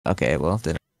Okay, well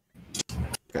then.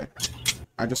 Okay.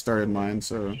 I just started mine,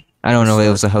 so... I don't know if it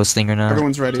was a host thing or not.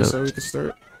 Everyone's ready, so we can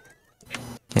start.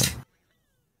 Okay.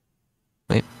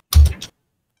 Wait.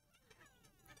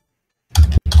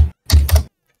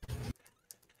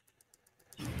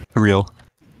 Real.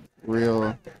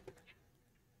 Real.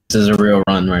 This is a real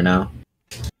run right now.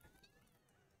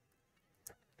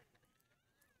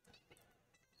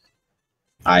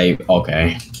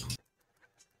 Okay.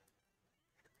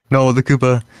 No, the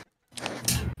Koopa.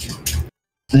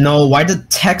 No, why the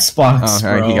text box, Oh,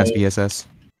 alright, he got bro? BSS.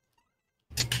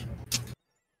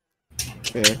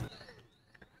 Okay.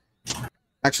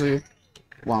 Actually,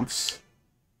 Womps.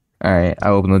 Alright,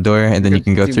 I'll open the door and then you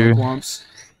can go through. Womps.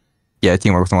 Yeah,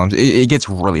 teamwork with the Womps. It gets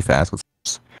really fast with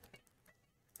Womps.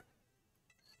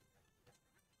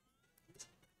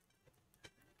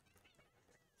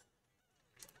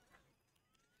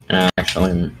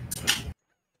 Actually,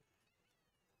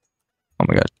 Oh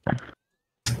my god.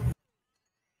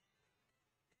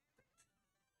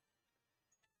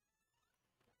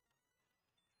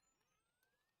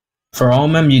 for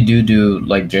OMM you do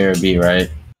like JRB, right?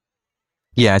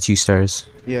 Yeah, 2 stars.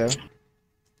 Yeah.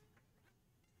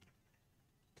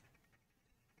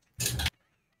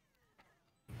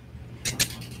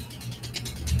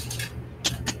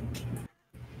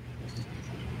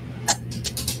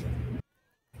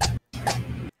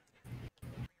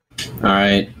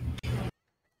 Alright.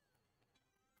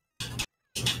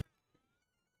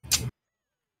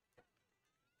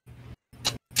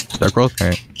 Dark World?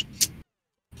 Alright.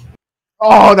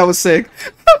 Oh, that was sick.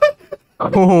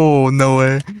 Oh, no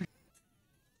way.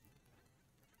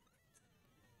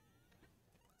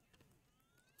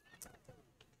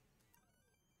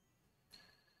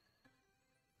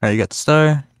 Alright, you got the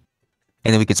star.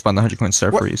 And then we can spawn the 100 coin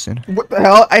star for you soon. What the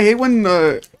hell? I hate when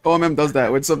OMM does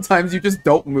that, when sometimes you just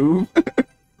don't move.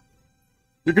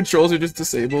 Your controls are just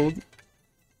disabled.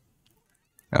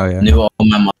 Oh yeah. New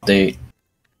OMM update.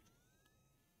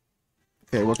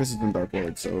 Okay, well, this has been Dark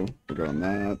Lord, so we're going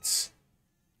that.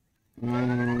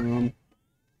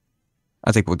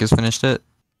 I think Lucas finished it.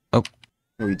 Oh.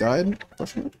 Oh, he died?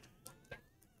 Question mark?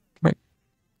 Right.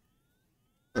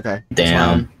 Okay.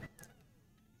 Damn.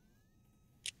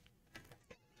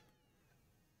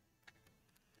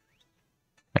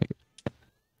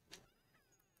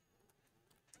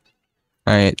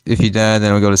 Alright, if you die,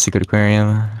 then we'll go to Secret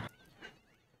Aquarium.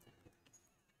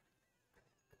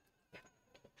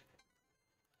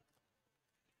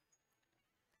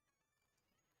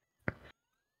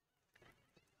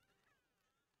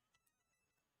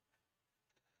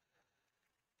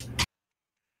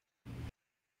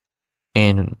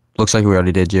 And looks like we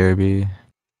already did JRB.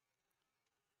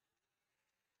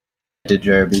 Did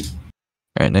JRB.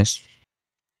 Alright, nice.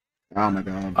 Oh my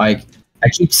god. I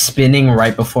keep spinning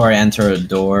right before I enter a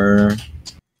door.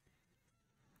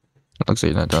 Looks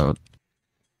like you're not done with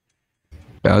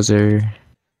Bowser.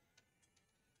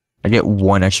 I get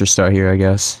 1 extra star here, I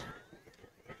guess.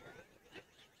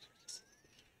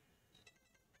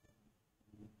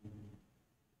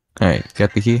 Alright,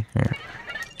 got the key? Alright.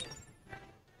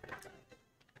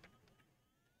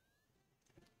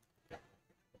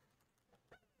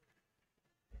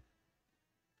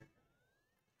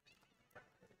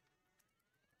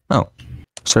 Oh,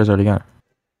 stars already got.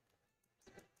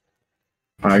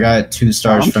 I got 2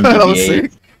 stars from that was BB8.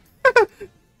 sick.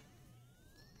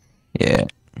 Yeah.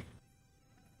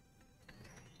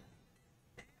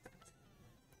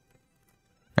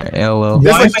 Alright, LOL.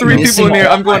 There's Why like am I 3 people in missing here.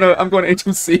 all I'm going to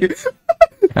HMC.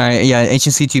 Alright, yeah,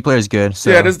 ancient C2 player is good. So.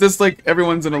 Yeah, there's like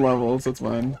everyone's in a level, so it's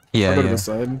fine. Yeah, I'll go yeah. to this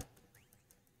side.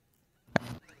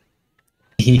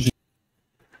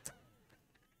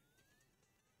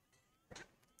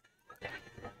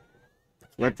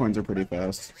 Red points are pretty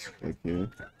fast. Thank you.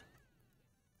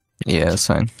 Yeah, that's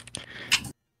fine.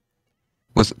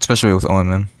 Especially with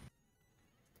OMM.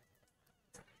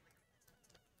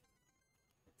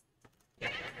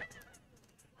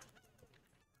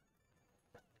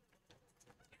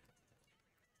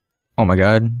 Oh my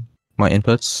god. My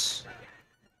inputs.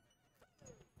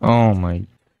 Oh my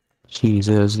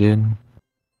Jesus, dude.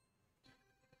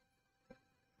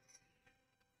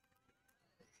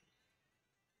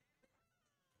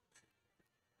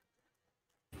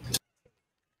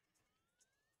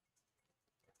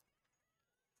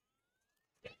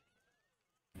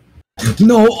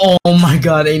 No, oh my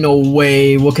god, ain't no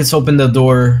way. Lucas opened the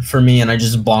door for me and I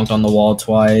just bonked on the wall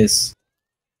twice.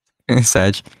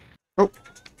 Sag. Oh,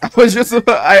 I was just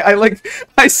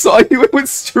I saw you and went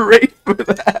straight for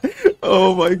that.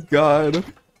 Oh my god,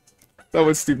 that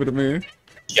was stupid of me.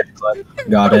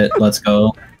 Got it, let's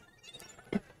go.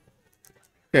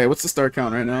 Okay, what's the star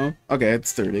count right now? Okay,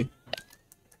 it's 30.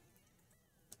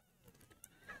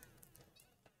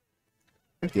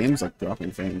 The game's like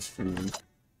dropping frames for me.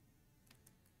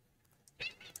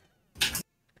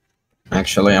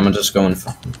 Actually, I'm just going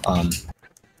for,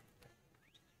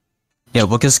 Yeah,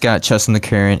 Lucas got chest in the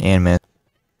current and mid.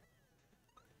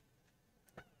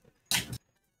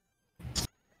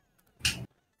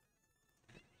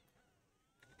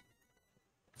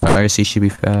 IRC should be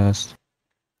fast.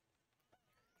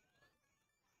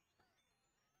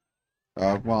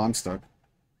 Well, I'm stuck.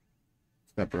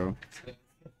 Step bro.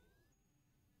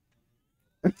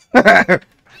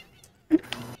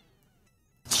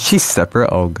 She's separate.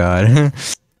 Oh god. Okay,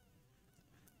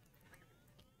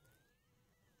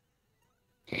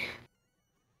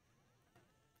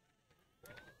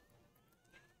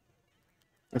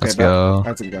 Let's go.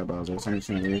 That's a good Bowser, so I'm just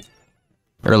gonna leave.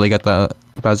 Early got the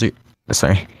Bowser.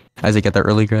 Sorry, Isaac got that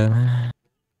early grab.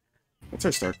 What's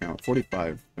our star count?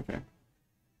 45. Okay.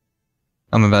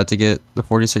 I'm about to get the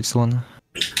 46 one.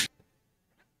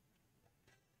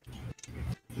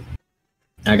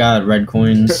 I got red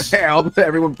coins. Hey,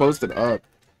 everyone posted up.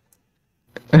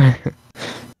 Yeah,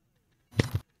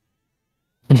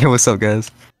 what's up,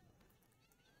 guys?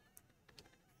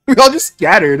 We all just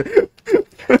scattered.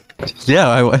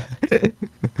 Yeah,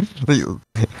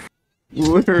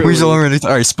 Literally. Where's all ready?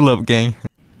 Alright, split up, gang.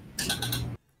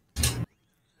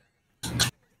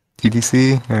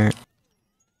 TDC? Alright.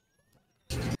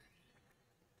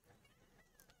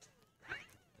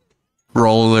 We're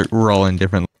all in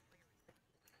different.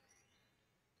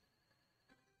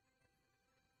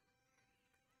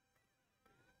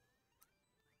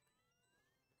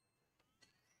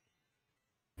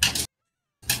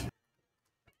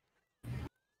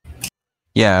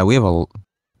 Yeah, we have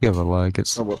a lot.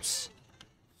 It's Oh, whoops.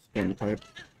 Game pipe.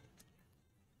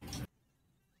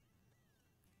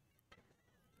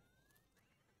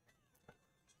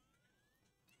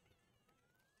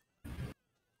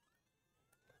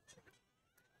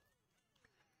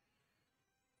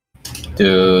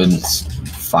 Dude, it's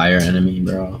fire enemy,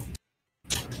 bro.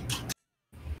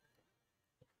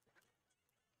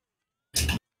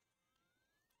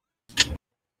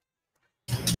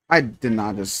 I did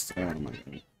not just. Oh my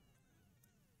god.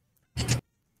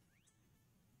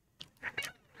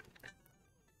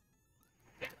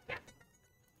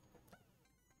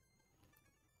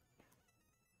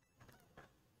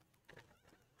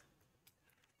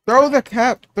 Throw the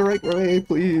cap the right way,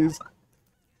 please.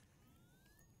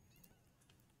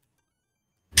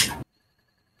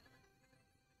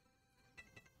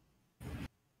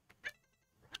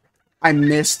 I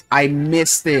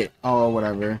missed it. Oh,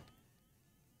 whatever.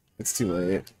 It's too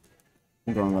late.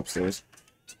 I'm going upstairs.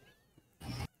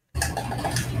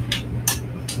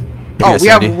 Oh, we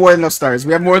have more than enough stars.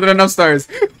 We have more than enough stars.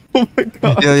 Oh my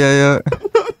god. yeah.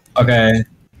 Okay.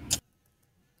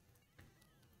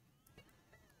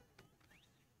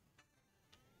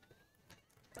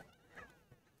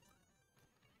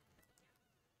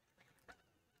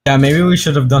 Yeah, maybe we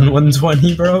should have done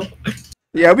 120, bro.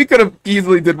 Yeah, we could have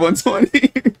easily did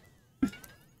 120.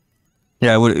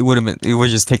 Yeah, it would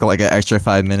just take like an extra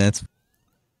 5 minutes.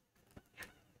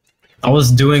 I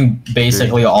was doing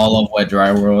basically all of Wet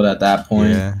Dry World at that point.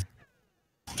 Yeah.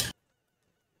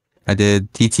 I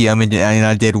did TTM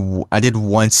and I did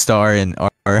 1 star in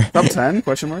R. Top 10?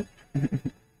 Question mark.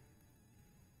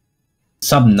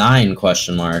 Sub 9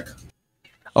 question mark.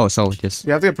 Oh, so yes.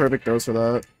 You have to get perfect throws for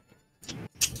that.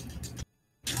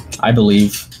 I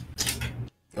believe.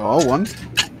 Oh, 1.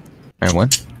 Alright, 1.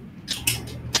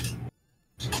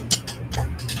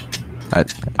 I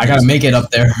gotta make it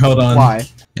up there. Hold on. Why?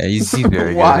 Yeah, he's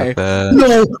very Why? good at that.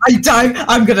 No, I died.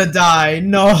 I'm gonna die.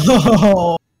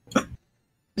 No.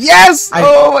 Yes!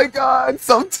 Oh my god!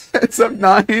 Sub 10, sub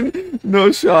 9. No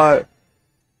shot.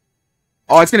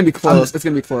 Oh, it's gonna be close. It's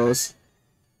gonna be close.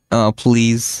 Oh,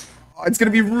 please. Oh, it's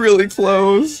gonna be really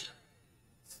close.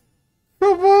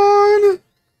 Come on.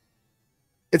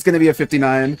 It's gonna be a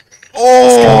 59.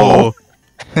 Oh!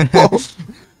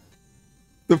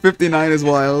 The 59 is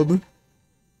wild.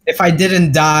 If I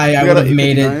didn't die, I would have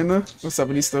made it. A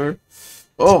 70 star.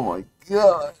 Oh my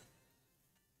god.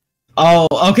 Oh,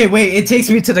 okay, wait, it takes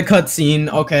me to the cutscene,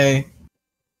 okay.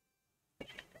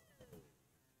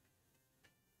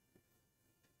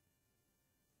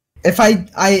 If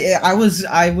I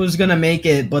was gonna make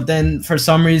it, but then for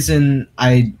some reason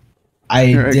I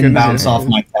didn't bounce off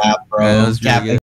my cap, bro. Yeah, that was pretty good.